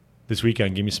This week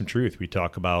on Give Me Some Truth, we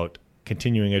talk about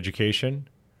continuing education,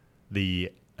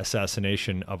 the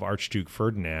assassination of Archduke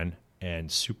Ferdinand, and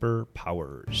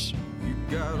superpowers. You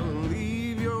gotta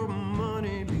leave your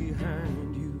money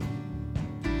behind you.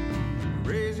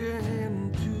 Raise your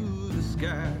hand to the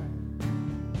sky.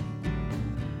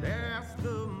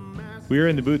 We are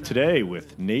in the booth today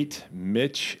with Nate,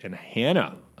 Mitch, and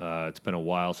Hannah. It's been a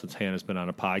while since Hannah's been on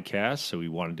a podcast, so we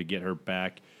wanted to get her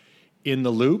back in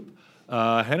the loop.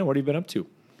 Hannah, what have you been up to?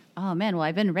 Oh, man. Well,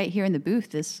 I've been right here in the booth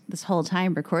this whole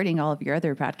time recording all of your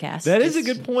other podcasts. That is a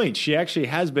good point. She actually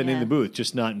has been in the booth,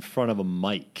 just not in front of a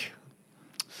mic.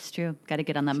 It's true. Got to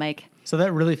get on the mic. So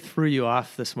that really threw you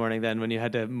off this morning then when you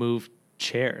had to move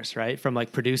chairs, right? From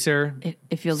like producer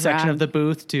It feels section wrong. of the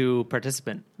booth to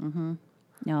participant.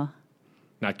 No,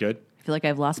 Not good? I feel like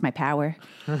I've lost my power.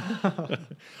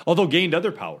 Although gained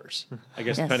other powers, I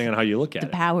guess, Yes. depending on how you look at The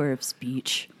it. power of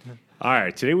speech. All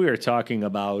right, today we are talking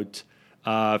about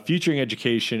futuring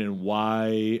education and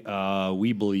why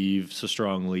we believe so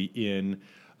strongly in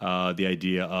the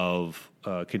idea of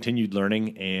continued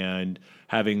learning and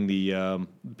having the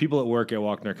people at work at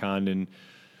Walkner Condon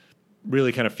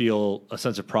really kind of feel a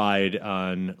sense of pride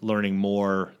on learning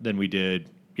more than we did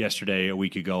yesterday, a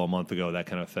week ago, a month ago, that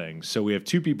kind of thing. So we have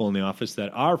two people in the office that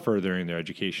are furthering their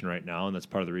education right now, and that's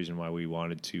part of the reason why we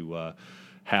wanted to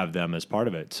have them as part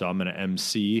of it. So I'm going to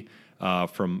MC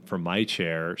from my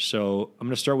chair. So I'm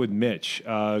going to start with Mitch.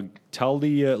 Tell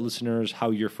the listeners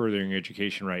how you're furthering your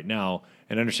education right now,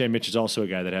 and understand Mitch is also a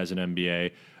guy that has an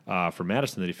MBA from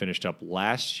Madison that he finished up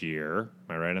last year.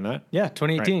 Am I right on that? Yeah,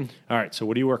 2018. All right. So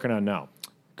what are you working on now?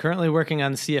 Currently working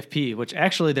on the CFP, which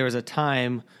actually there was a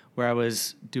time where I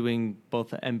was doing both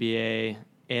the MBA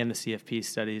and the CFP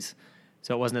studies.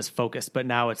 So it wasn't as focused, but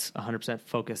now it's 100%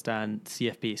 focused on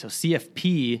CFP. So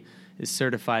CFP is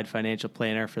Certified Financial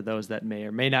Planner for those that may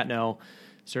or may not know,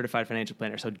 Certified Financial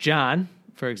Planner. So John,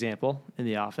 for example, in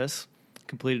the office,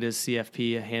 completed his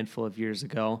CFP a handful of years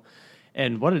ago.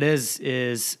 And what it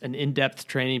is an in-depth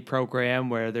training program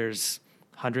where there's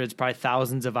hundreds, probably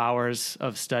thousands of hours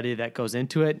of study that goes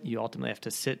into it. You ultimately have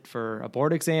to sit for a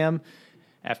board exam.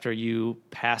 After you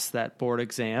pass that board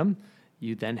exam,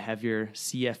 you then have your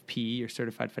CFP, your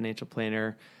Certified Financial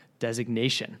Planner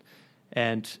designation.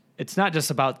 And it's not just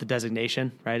about the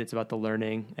designation, right? It's about the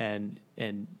learning and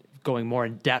going more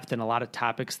in depth in a lot of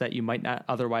topics that you might not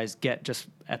otherwise get just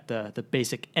at the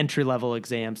basic entry-level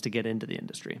exams to get into the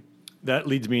industry. That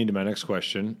leads me into my next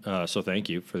question. So thank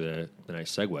you for the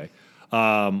nice segue.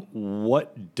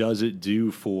 What does it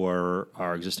do for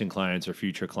our existing clients or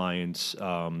future clients,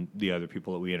 the other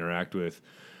people that we interact with,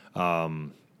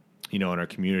 in our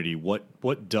community?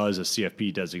 What does a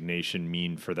CFP designation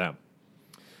mean for them?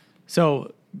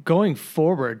 So going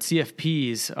forward,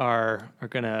 CFPs are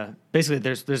going to basically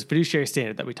there's a fiduciary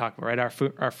standard that we talk about, right?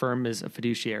 Our firm is a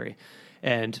fiduciary,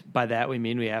 and by that we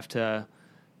mean we have to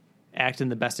act in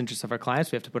the best interest of our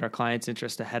clients. We have to put our clients'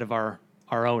 interest ahead of our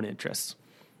own interests.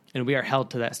 And we are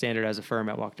held to that standard as a firm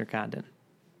at Walkner Condon.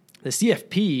 The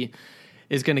CFP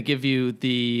is going to give you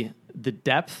the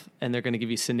depth, and they're going to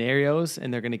give you scenarios,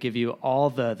 and they're going to give you all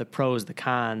the pros, the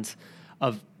cons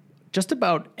of just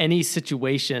about any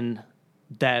situation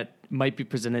that might be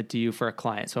presented to you for a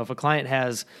client. So if a client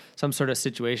has some sort of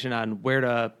situation on where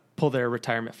to pull their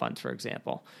retirement funds, for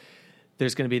example,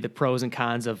 there's going to be the pros and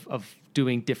cons of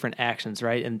doing different actions,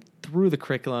 right? And through the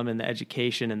curriculum and the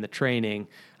education and the training,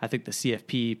 I think the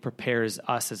CFP prepares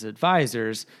us as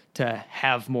advisors to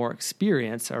have more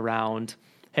experience around,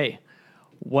 hey,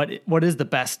 what is the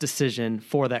best decision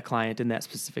for that client in that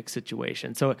specific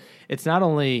situation? So it's not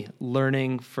only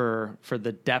learning for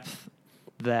the depth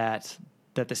that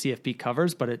the CFP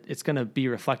covers, but it's going to be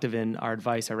reflective in our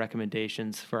advice, our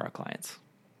recommendations for our clients.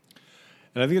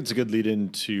 And I think it's a good lead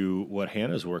into what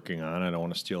Hannah's working on. I don't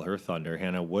want to steal her thunder.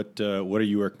 Hannah, what are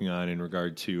you working on in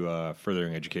regard to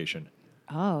furthering education?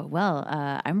 Oh, well,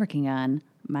 I'm working on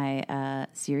my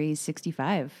Series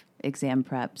 65 exam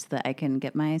prep so that I can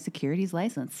get my securities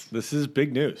license. This is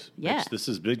big news. Yeah. Mitch, this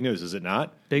is big news, is it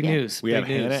not? Big Yeah. news. We big have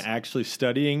news. Hannah actually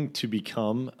studying to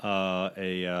become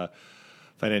a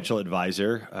financial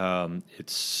advisor.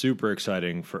 It's super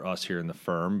exciting for us here in the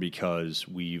firm because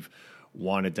we've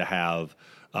wanted to have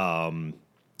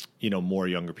more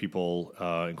younger people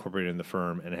incorporated in the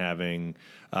firm and having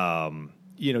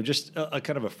just a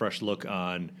kind of a fresh look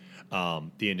on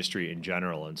the industry in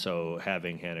general. And so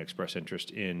having Hannah express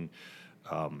interest in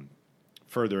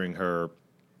furthering her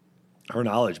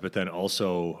knowledge, but then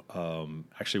also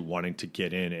actually wanting to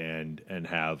get in and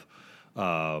have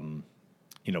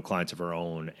clients of her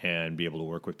own and be able to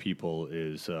work with people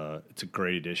is it's a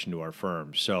great addition to our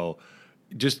firm. So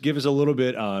just give us a little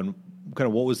bit on kind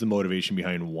of what was the motivation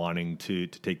behind wanting to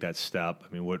take that step.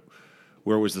 I mean,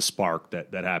 where was the spark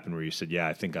that happened where you said, yeah,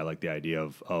 I think I like the idea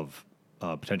of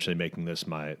potentially making this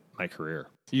my career?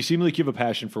 You seem like you have a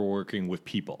passion for working with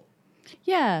people.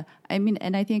 Yeah. I mean,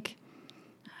 and I think,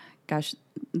 gosh,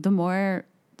 the more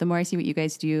I see what you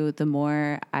guys do, the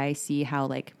more I see how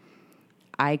like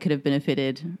I could have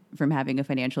benefited from having a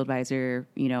financial advisor,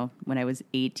 when I was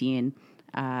 18,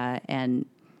 and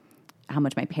how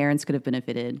much my parents could have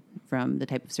benefited from the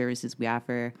type of services we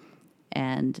offer.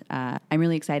 And I'm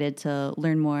really excited to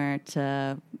learn more,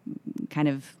 to kind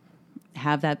of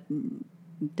have that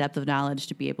depth of knowledge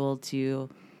to be able to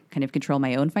kind of control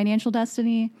my own financial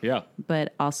destiny. Yeah.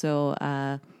 But also,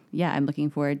 I'm looking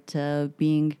forward to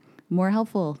being more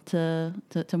helpful to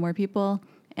more people.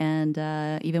 And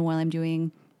even while I'm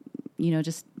doing,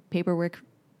 just paperwork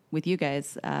with you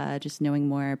guys, just knowing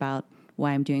more about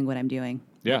why I'm doing what I'm doing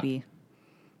will be,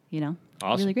 awesome.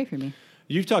 really great for me.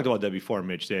 You've talked about that before,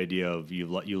 Mitch, the idea of you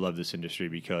love this industry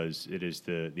because it is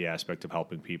the aspect of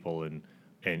helping people and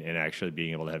actually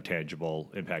being able to have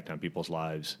tangible impact on people's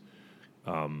lives.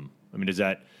 I mean,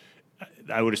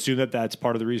 I would assume that that's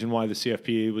part of the reason why the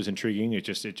CFP was intriguing. It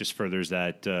just furthers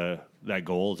that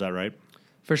goal. Is that right?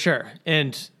 For sure.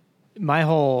 And my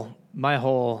whole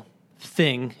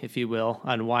thing, if you will,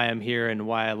 on why I'm here and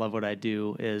why I love what I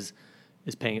do is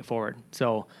paying it forward.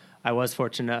 So I was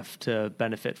fortunate enough to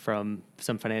benefit from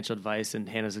some financial advice. In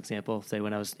Hannah's example, say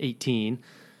when I was 18,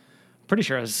 pretty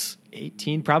sure I was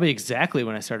 18, probably exactly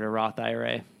when I started a Roth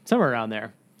IRA, somewhere around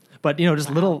there. But just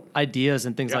little ideas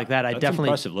and things like that. That's definitely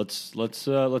impressive.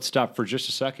 Let's stop for just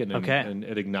a second and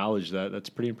acknowledge that. That's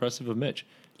pretty impressive of Mitch.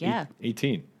 Yeah.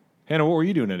 18. Hannah, what were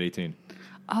you doing at 18?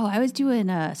 Oh, I was doing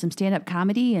some stand-up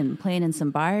comedy and playing in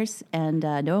some bars, and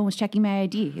no one was checking my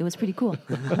ID. It was pretty cool.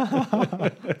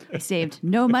 I saved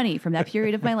no money from that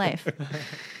period of my life.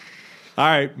 All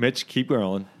right, Mitch, keep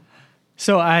rolling.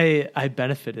 So I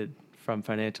benefited from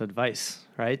financial advice,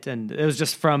 right? And it was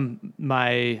just from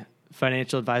my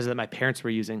financial advisor that my parents were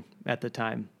using at the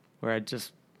time, where I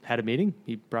just had a meeting.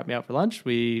 He brought me out for lunch.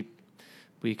 We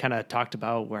kind of talked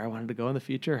about where I wanted to go in the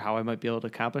future, how I might be able to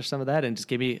accomplish some of that, and just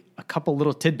gave me a couple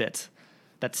little tidbits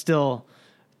that still,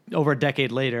 over a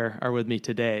decade later, are with me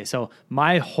today. So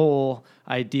my whole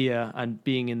idea on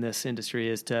being in this industry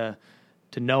is to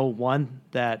know, one,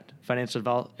 that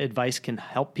financial advice can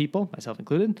help people, myself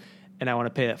included, and I want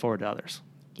to pay that forward to others.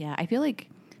 Yeah, I feel like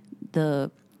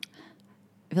a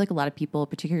lot of people,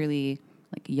 particularly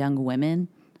like young women,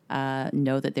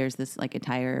 know that there's this like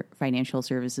entire financial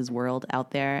services world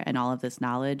out there and all of this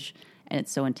knowledge, and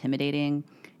it's so intimidating.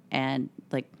 And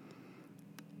like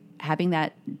having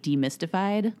that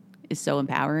demystified is so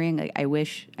empowering. Like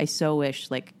I so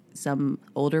wish like some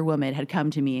older woman had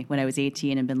come to me when I was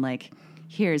 18 and been like,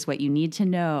 here's what you need to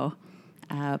know.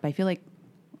 But I feel like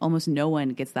almost no one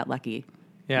gets that lucky.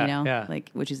 Yeah. Like,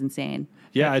 which is insane.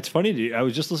 Yeah, it's funny. I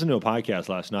was just listening to a podcast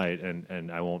last night,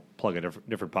 and I won't plug a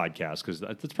different podcast because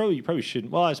that's you probably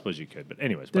shouldn't. Well, I suppose you could, but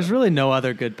anyways. There's really no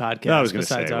other good podcast I was going to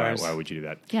say, besides ours. why would you do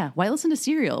that? Yeah, why listen to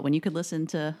Serial when you could listen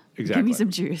to Exactly. Give Me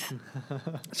Some Truth?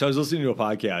 So I was listening to a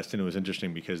podcast, and it was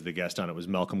interesting because the guest on it was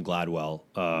Malcolm Gladwell,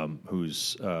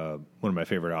 who's one of my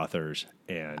favorite authors.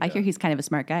 And I hear he's kind of a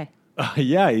smart guy.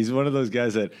 Yeah, he's one of those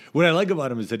guys that what I like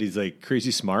about him is that he's like crazy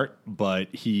smart,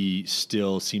 but he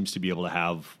still seems to be able to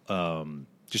have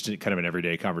just kind of an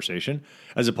everyday conversation,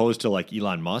 as opposed to like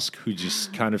Elon Musk, who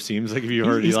just kind of seems like, if you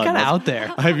heard he's Elon kind of Musk, out there.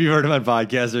 Have you heard him on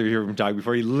podcasts or you heard him talk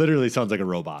before? He literally sounds like a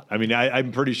robot. I mean,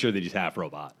 I'm pretty sure that he's half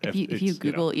robot. If you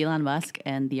Google Elon Musk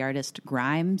and the artist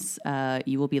Grimes,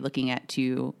 you will be looking at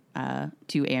two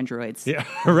androids. Yeah,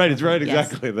 right. It's right. Yes.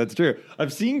 Exactly. That's true.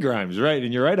 I've seen Grimes, right,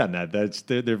 and you're right on that.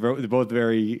 They're both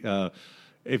very.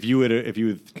 If you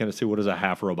would kind of say, what does a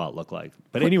half robot look like?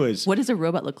 But anyways, What does a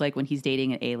robot look like when he's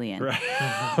dating an alien?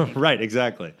 Right, right,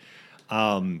 exactly.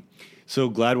 So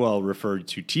Gladwell referred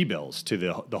to T-bills to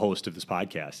the host of this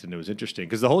podcast, and it was interesting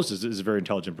because the host is a very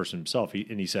intelligent person himself.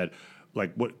 He said,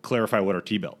 like, clarify what are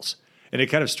T-bills, and it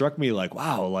kind of struck me like,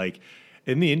 wow, like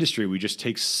in the industry we just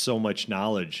take so much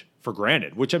knowledge for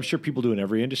granted, which I'm sure people do in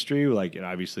every industry. Like,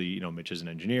 obviously, Mitch is an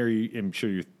engineer. I'm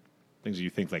sure things that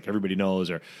you think like everybody knows,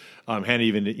 or Hannah,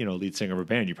 even lead singer of a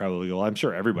band, you probably go, well, I'm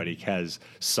sure everybody has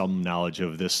some knowledge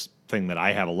of this thing that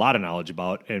I have a lot of knowledge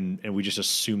about, and we just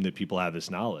assume that people have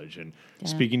this knowledge. And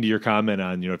speaking to your comment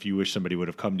on, if you wish somebody would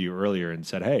have come to you earlier and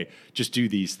said, hey, just do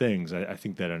these things, I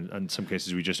think that in some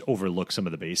cases we just overlook some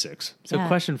of the basics. So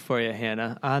question for you,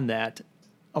 Hannah, on that.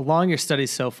 along your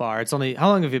studies so far, it's only, how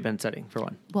long have you been studying for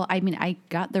one? Well, I mean, I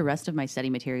got the rest of my study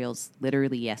materials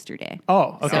literally yesterday.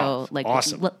 Oh, okay. So, like,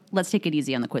 Awesome. let's take it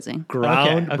easy on the quizzing.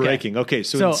 Groundbreaking. Okay,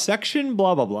 so in So- section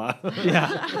blah, blah, blah.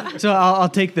 Yeah. So I'll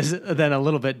take this then a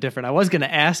little bit different. I was going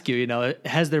to ask you,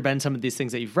 has there been some of these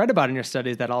things that you've read about in your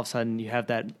studies that all of a sudden you have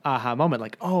that aha moment,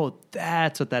 like, oh,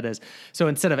 that's what that is. So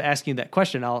instead of asking that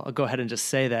question, I'll go ahead and just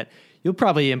say that you'll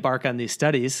probably embark on these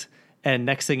studies, and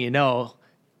next thing you know,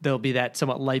 there'll be that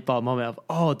somewhat light bulb moment of,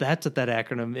 oh, that's what that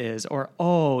acronym is, or,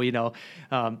 oh,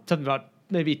 something about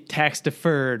maybe tax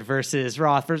deferred versus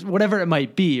Roth versus whatever it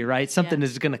might be, right? Something Yeah.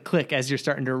 is going to click as you're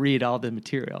starting to read all the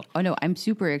material. Oh no, I'm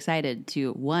super excited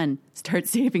to start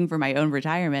saving for my own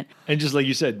retirement. And just like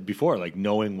you said before, like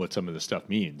knowing what some of this stuff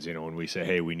means, when we say,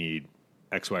 hey, we need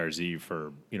X, Y, or Z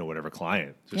for, whatever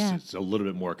client, Yeah. it's a little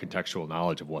bit more contextual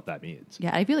knowledge of what that means.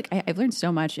 Yeah, I feel like I've learned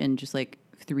so much in just like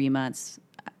 3 months,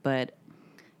 but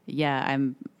yeah,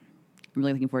 I'm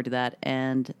really looking forward to that.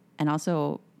 And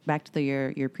also back to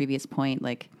your previous point,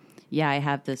 like, yeah, I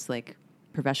have this like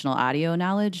professional audio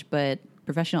knowledge, but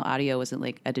professional audio isn't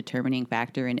like a determining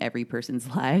factor in every person's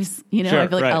lives. Sure, I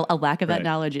feel like right, a lack of that right.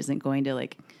 knowledge isn't going to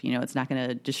it's not going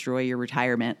to destroy your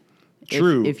retirement.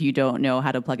 True. If you don't know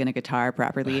how to plug in a guitar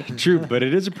properly. True, but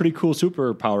it is a pretty cool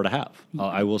superpower to have.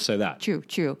 I will say that.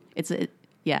 True. It's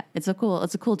a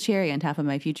cool cherry on top of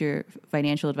my future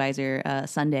financial advisor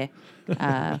Sunday.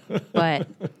 But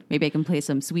maybe I can play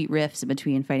some sweet riffs in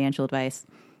between financial advice.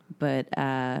 But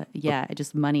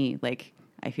just money, like,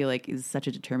 I feel like is such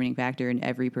a determining factor in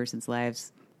every person's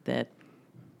lives that,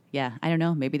 I don't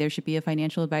know. Maybe there should be a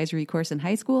financial advisory course in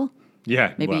high school.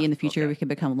 Yeah. Maybe well, in the future okay. we can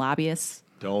become lobbyists.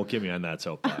 Don't get me on that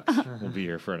soapbox. We'll be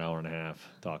here for an hour and a half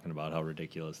talking about how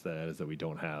ridiculous that is that we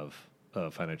don't have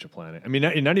financial planning. I mean,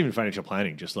 not even financial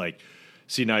planning, just like,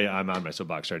 see, now I'm on my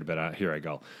soapbox, sorry to bet, here I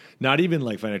go. Not even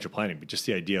like financial planning, but just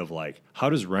the idea of like,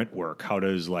 how does rent work? How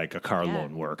does like a car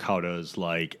loan work? How does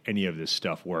like any of this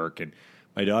stuff work? And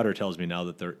my daughter tells me now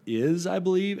that there is, I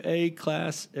believe, a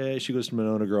class. She goes to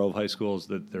Monona Grove High Schools,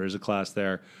 that there is a class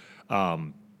there.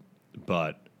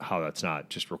 But how that's not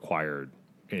just required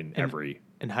in every...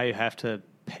 And how you have to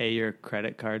pay your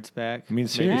credit cards back. I mean,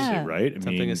 seriously, Yeah. right? I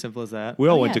Something mean, as simple as that. we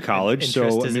all Oh, went yeah. to college,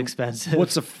 Interest so is I mean, expensive.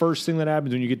 what's the first thing that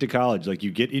happens when you get to college? Like, you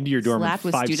get into your dorm, Slapped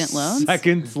and with 5 student loans?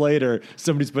 seconds later,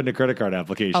 somebody's putting a credit card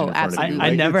application Oh, in front of you. absolutely. I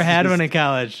Like, never it's had just- one in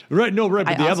college. Right, no, right,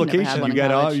 but I the also never had application one you in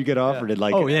college. get offered it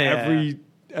like Oh, yeah.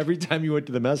 every time you went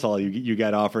to the mess hall, you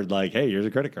got offered like, hey, here's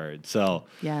a credit card. So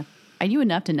Yeah. I knew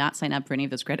enough to not sign up for any of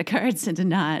those credit cards and to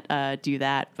not do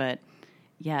that. But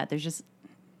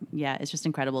it's just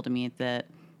incredible to me that,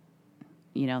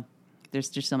 there's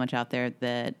just so much out there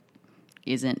that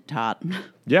isn't taught.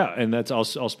 yeah, and that's I'll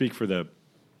speak for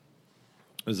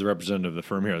as the representative of the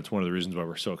firm here. That's one of the reasons why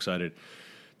we're so excited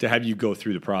to have you go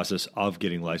through the process of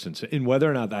getting licensed, and whether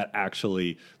or not that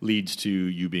actually leads to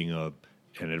you being an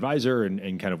advisor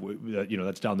and kind of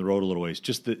that's down the road a little ways.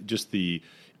 Just the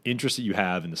interest that you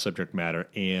have in the subject matter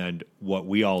and what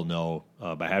we all know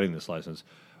by having this license.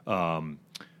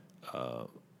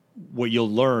 What you'll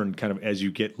learn kind of as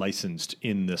you get licensed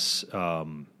in this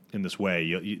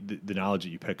way, the knowledge that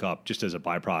you pick up just as a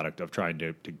byproduct of trying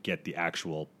to get the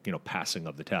actual passing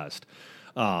of the test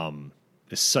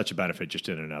is such a benefit just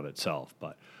in and of itself.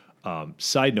 But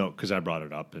side note, because I brought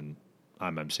it up and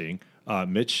I'm emceeing,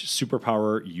 Mitch,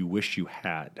 superpower you wish you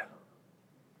had.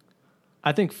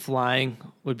 I think flying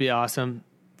would be awesome.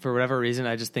 For whatever reason,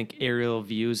 I just think aerial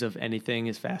views of anything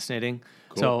is fascinating.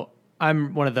 Cool. So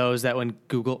I'm one of those that when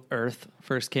Google Earth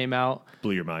first came out,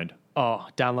 Blew your mind.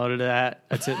 downloaded that.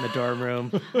 I'd sit in the dorm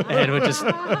room and would just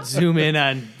zoom in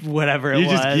on whatever it You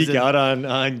was. just geek and- out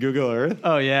on Google Earth?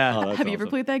 Oh, yeah. Oh, that's Have you ever awesome.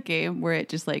 played that game where it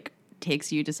just like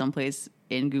takes you to someplace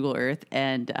in Google Earth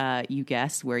and you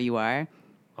guess where you are?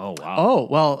 Oh, wow. Oh,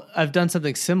 well, I've done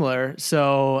something similar.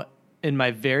 So in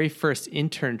my very first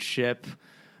internship,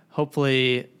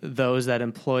 hopefully those that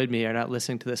employed me are not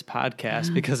listening to this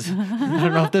podcast because I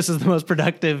don't know if this is the most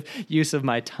productive use of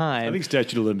my time. I think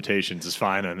statute of limitations is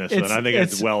fine on this one. It's- I think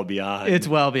it's it's- well beyond. It's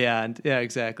well beyond. Yeah,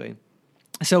 exactly.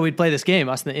 So we'd play this game,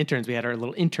 us and the interns. We had our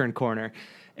little intern corner.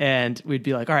 And we'd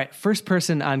be like, all right, first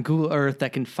person on Google Earth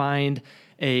that can find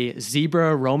a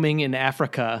zebra roaming in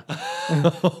Africa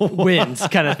wins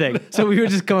kind of thing. So we would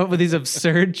just come up with these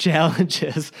absurd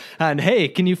challenges on, hey,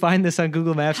 can you find this on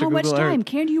Google Maps How or much Google time Earth?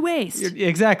 can you waste?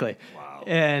 Exactly.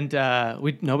 And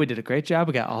we did a great job.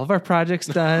 We got all of our projects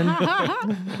done.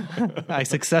 I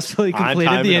successfully On completed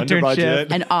time the and under internship.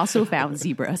 budget. And also found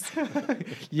zebras.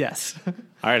 Yes. All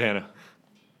right, Hannah.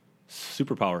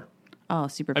 Superpower. Oh,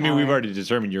 super. I mean, we've already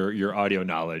determined your audio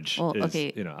knowledge Well, is,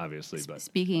 okay. obviously, but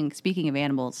Speaking of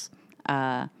animals,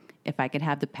 if I could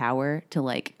have the power to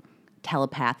like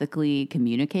telepathically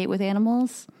communicate with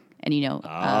animals and,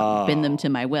 bend them to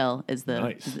my will is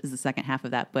Nice. is the second half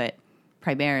of that. But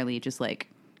primarily just like,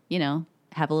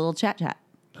 have a little chat.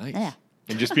 Nice. Yeah.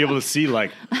 And just be able to see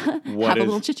like what Have a is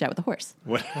little chit chat with the horse.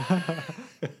 what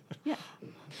Yeah.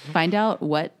 Find out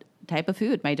what type of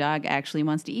food my dog actually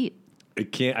wants to eat. I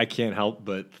can't help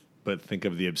but think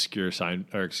of the obscure Saturday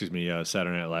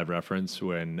Night Live reference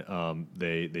when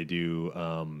they do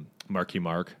Marky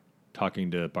Mark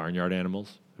talking to barnyard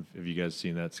animals. Have you guys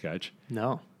seen that sketch?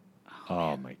 No.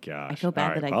 Oh my gosh! I feel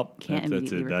bad that I can't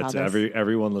immediately recall this.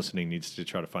 Everyone listening needs to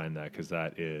try to find that because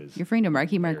that is. You're referring to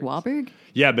Marky Mark Wahlberg?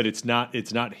 Yeah, but it's not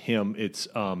him. It's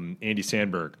Andy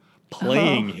Samberg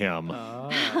playing him,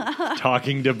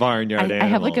 talking to barnyard animals. I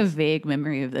have like a vague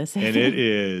memory of this. and it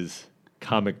is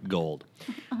comic gold.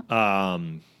 Is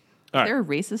there a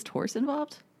racist horse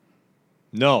involved?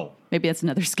 No, Maybe that's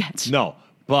another sketch. no,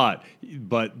 but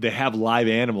they have live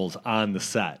animals on the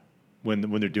set when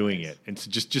they're doing it, and so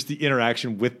just the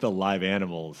interaction with the live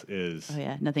animals is. Oh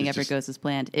yeah, nothing is ever just- goes as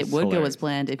planned. It it's would go hilarious. as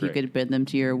planned if you Great. could bend them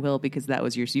to your will because that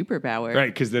was your superpower. Right,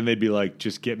 because then they'd be like,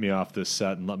 "Just get me off this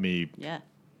set and let me Yeah.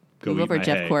 go Move eat over, my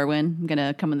Jeff hay. Corwin. I'm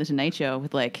gonna come on the Tonight Show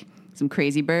with like some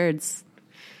crazy birds.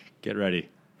 Get ready."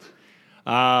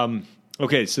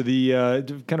 Okay, so the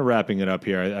kind of wrapping it up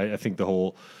here, I think the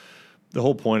whole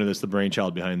point of this, the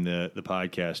brainchild behind the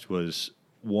podcast, was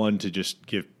one to just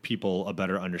give people a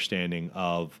better understanding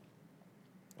of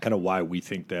kind of why we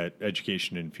think that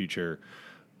education and future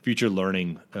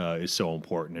learning is so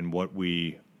important, and what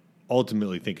we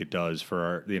ultimately think it does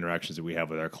for the interactions that we have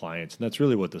with our clients. And that's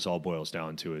really what this all boils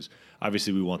down to. Is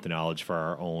obviously we want the knowledge for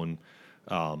our own.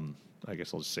 I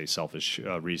guess I'll just say selfish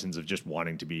reasons of just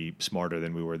wanting to be smarter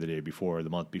than we were the day before or the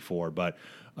month before. But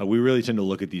we really tend to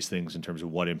look at these things in terms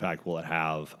of what impact will it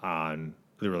have on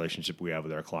the relationship we have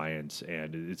with our clients.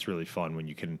 And it's really fun when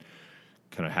you can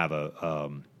kind of have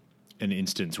an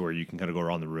instance where you can kind of go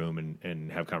around the room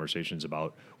and have conversations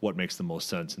about what makes the most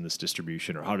sense in this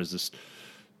distribution, or how does this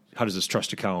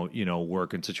trust account,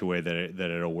 work in such a way that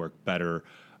it'll work better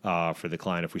for the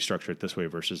client if we structure it this way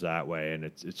versus that way. And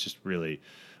it's just really,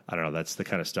 I don't know, that's the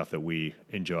kind of stuff that we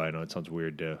enjoy. I know it sounds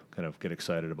weird to kind of get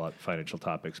excited about financial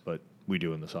topics, but we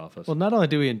do in this office. Well, not only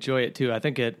do we enjoy it too, I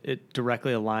think it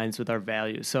directly aligns with our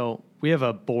values. So we have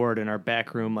a board in our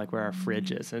back room, like where our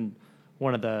fridge is, and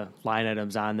one of the line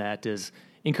items on that is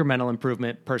incremental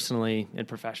improvement personally and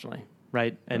professionally,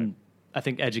 right? And I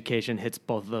think education hits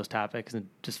both of those topics and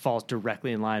just falls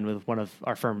directly in line with one of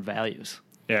our firm values.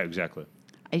 Yeah, exactly.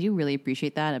 I do really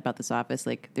appreciate that about this office.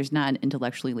 Like, there's not an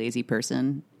intellectually lazy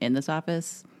person in this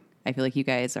office. I feel like you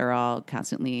guys are all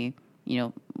constantly,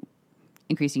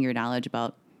 increasing your knowledge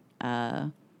about,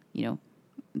 the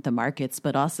markets,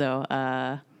 but also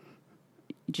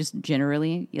just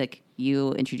generally, like,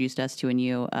 you introduced us to a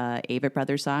new Avett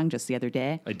Brothers song just the other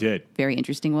day. I did. Very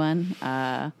interesting one.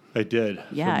 I did.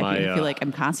 Yeah, For I feel like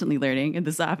I'm constantly learning in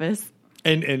this office.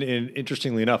 And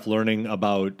interestingly enough, learning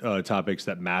about topics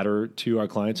that matter to our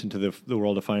clients and to the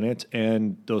world of finance,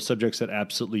 and those subjects that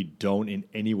absolutely don't in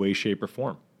any way, shape, or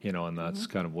form. And that's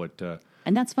kind of what.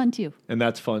 And that's fun too. And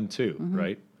that's fun too,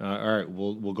 right? All right,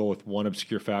 we'll go with one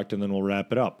obscure fact, and then we'll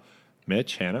wrap it up.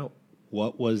 Mitch, Hannah,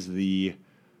 what was the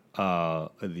more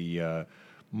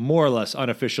or less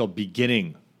unofficial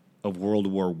beginning of World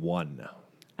War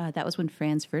I? That was when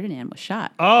Franz Ferdinand was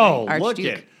shot. Oh, by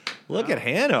Archduke. look at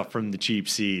Hannah from the cheap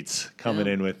seats coming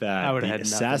in with that. I would've The had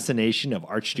nothing. assassination of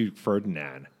Archduke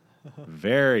Ferdinand.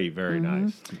 Very, very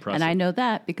nice. Impressive. And I know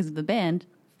that because of the band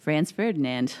Franz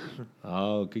Ferdinand.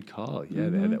 Oh, good call. Yeah,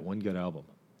 they had that one good album.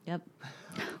 Yep.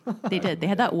 They did. They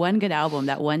had that one good album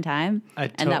that one time.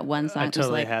 And that one song I was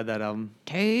totally like, had that album.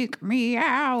 take me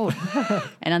out.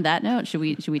 And on that note, should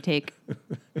we take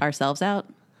ourselves out?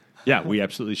 Yeah, we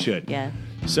absolutely should. Yeah.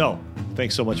 So,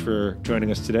 thanks so much for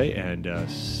joining us today, and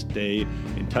stay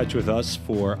in touch with us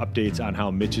for updates on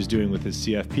how Mitch is doing with his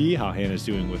CFP, how Hannah's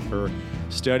doing with her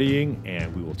studying,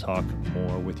 and we will talk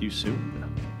more with you soon.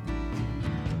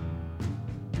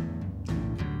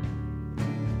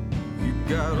 You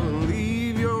gotta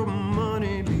leave your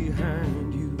money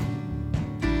behind you.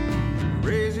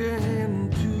 Raise your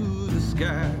hand to the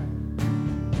sky.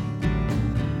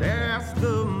 Ask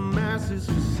the masses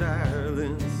for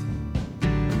silence.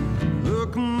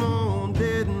 Look 'em all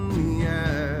dead in the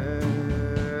eye.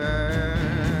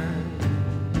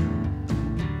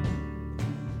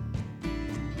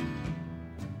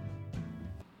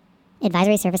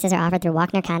 Advisory services are offered through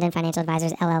Walkner Condon Financial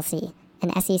Advisors, LLC,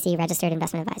 an SEC-registered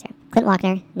investment advisor. Clint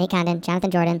Walkner, Nate Condon,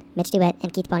 Jonathan Jordan, Mitch DeWitt,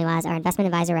 and Keith Bonywaz are investment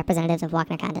advisor representatives of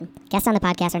Walkner Condon. Guests on the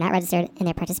podcast are not registered, and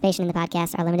their participation in the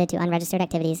podcast are limited to unregistered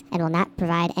activities and will not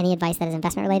provide any advice that is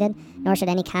investment related, nor should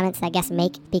any comments that guests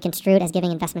make be construed as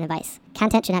giving investment advice.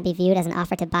 Content should not be viewed as an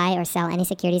offer to buy or sell any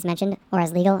securities mentioned or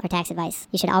as legal or tax advice.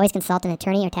 You should always consult an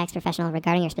attorney or tax professional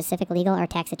regarding your specific legal or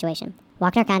tax situation.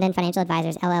 Walkner Condon Financial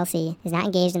Advisors, LLC is not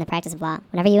engaged in the practice of law.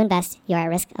 Whenever you invest, you are at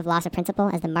risk of loss of principal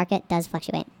as the market does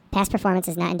fluctuate. Past performance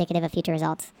is not indicative of future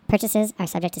results. Purchases are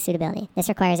subject to suitability. This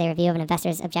requires a review of an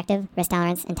investor's objective, risk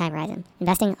tolerance, and time horizon.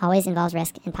 Investing always involves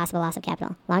risk and possible loss of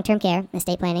capital. Long-term care,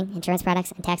 estate planning, insurance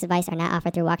products, and tax advice are not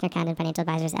offered through Walkner Condon Financial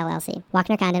Advisors, LLC.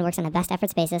 Walkner Condon works on a best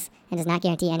efforts basis and does not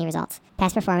guarantee any results.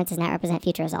 Past performance does not represent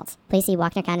future results. Please see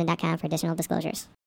WalknerCondon.com for additional disclosures.